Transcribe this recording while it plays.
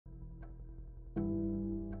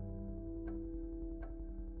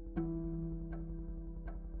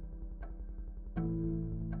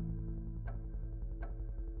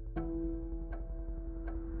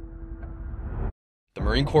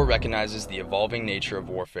Marine Corps recognizes the evolving nature of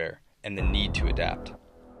warfare and the need to adapt.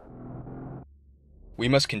 We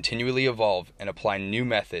must continually evolve and apply new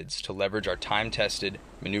methods to leverage our time-tested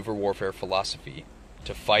maneuver warfare philosophy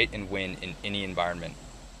to fight and win in any environment.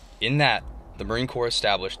 In that, the Marine Corps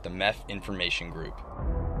established the MEF Information Group.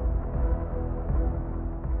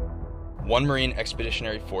 One Marine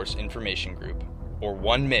Expeditionary Force Information Group, or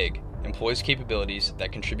 1 MIG, employs capabilities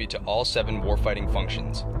that contribute to all 7 warfighting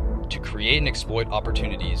functions to create and exploit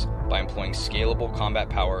opportunities by employing scalable combat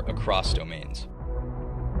power across domains.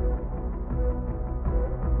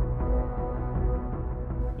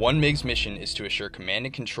 1 MIG's mission is to assure command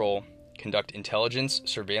and control, conduct intelligence,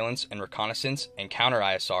 surveillance, and reconnaissance and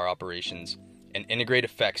counter-ISR operations, and integrate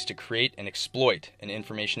effects to create and exploit an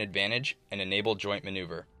information advantage and enable joint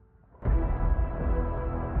maneuver.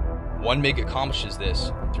 1 MIG accomplishes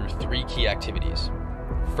this through 3 key activities.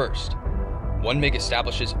 First, 1 MIG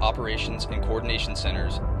establishes operations and coordination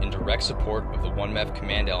centers in direct support of the 1 MEF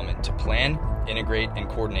command element to plan, integrate, and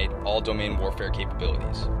coordinate all domain warfare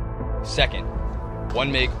capabilities. Second,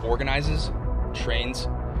 1 MIG organizes, trains,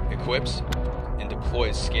 equips, and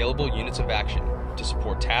deploys scalable units of action to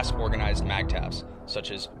support task-organized MAGTFs,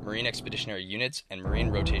 such as Marine Expeditionary Units and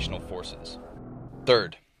Marine Rotational Forces.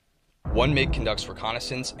 Third, 1 MIG conducts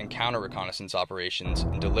reconnaissance and counter-reconnaissance operations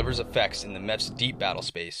and delivers effects in the MEF's deep battle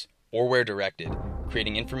space, or where directed,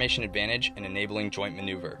 creating information advantage and enabling joint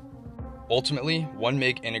maneuver. Ultimately, 1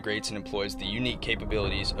 MIG integrates and employs the unique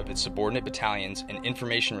capabilities of its subordinate battalions and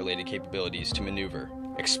information-related capabilities to maneuver,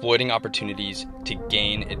 exploiting opportunities to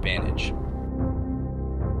gain advantage.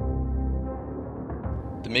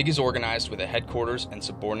 The MIG is organized with a headquarters and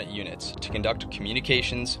subordinate units to conduct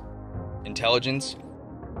communications, intelligence,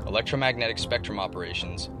 electromagnetic spectrum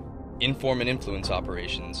operations, inform and influence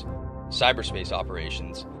operations, cyberspace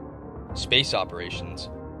operations, space operations,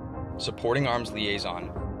 supporting arms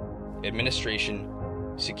liaison, administration,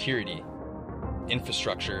 security,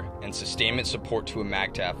 infrastructure, and sustainment support to a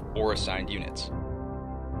MAGTF or assigned units.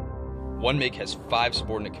 1 MIG has 5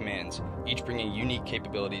 subordinate commands, each bringing unique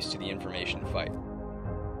capabilities to the information fight.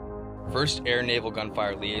 1st Air Naval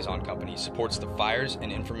Gunfire Liaison Company supports the fires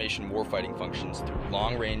and information warfighting functions through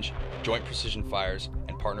long-range, joint precision fires,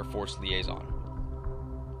 and partner force liaison.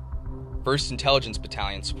 1st Intelligence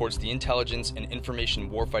Battalion supports the intelligence and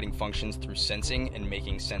information warfighting functions through sensing and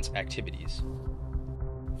making sense activities.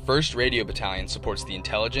 1st Radio Battalion supports the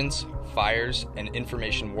intelligence, fires, and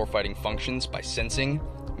information warfighting functions by sensing,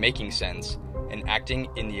 making sense, and acting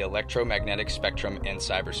in the electromagnetic spectrum and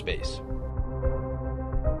cyberspace.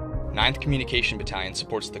 9th Communication Battalion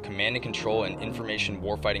supports the command and control and information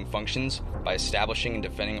warfighting functions by establishing and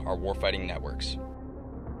defending our warfighting networks.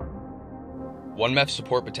 1 MEF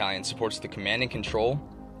Support Battalion supports the command and control,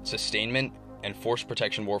 sustainment, and force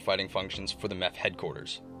protection warfighting functions for the MEF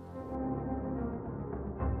headquarters.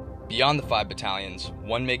 Beyond the 5 battalions,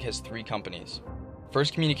 1 MIG has 3 companies.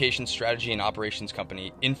 1st Communications Strategy and Operations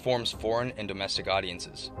Company informs foreign and domestic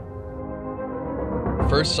audiences.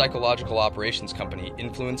 1st Psychological Operations Company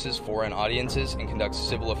influences foreign audiences and conducts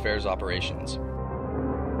civil affairs operations.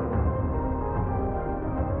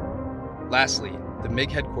 Lastly, the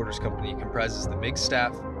MIG Headquarters Company comprises the MIG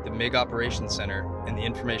staff, the MIG Operations Center, and the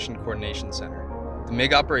Information Coordination Center. The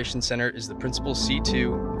MIG Operations Center is the principal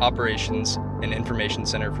C2, Operations, and Information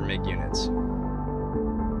Center for MIG units.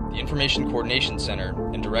 The Information Coordination Center,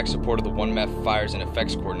 in direct support of the 1 MEF Fires and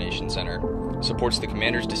Effects Coordination Center, supports the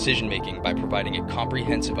commander's decision-making by providing a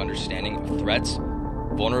comprehensive understanding of threats,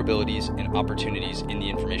 vulnerabilities, and opportunities in the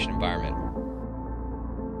information environment.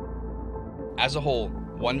 As a whole,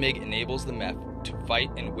 1 MIG enables the MEF to fight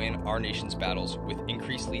and win our nation's battles with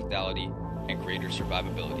increased lethality and greater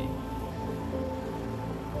survivability.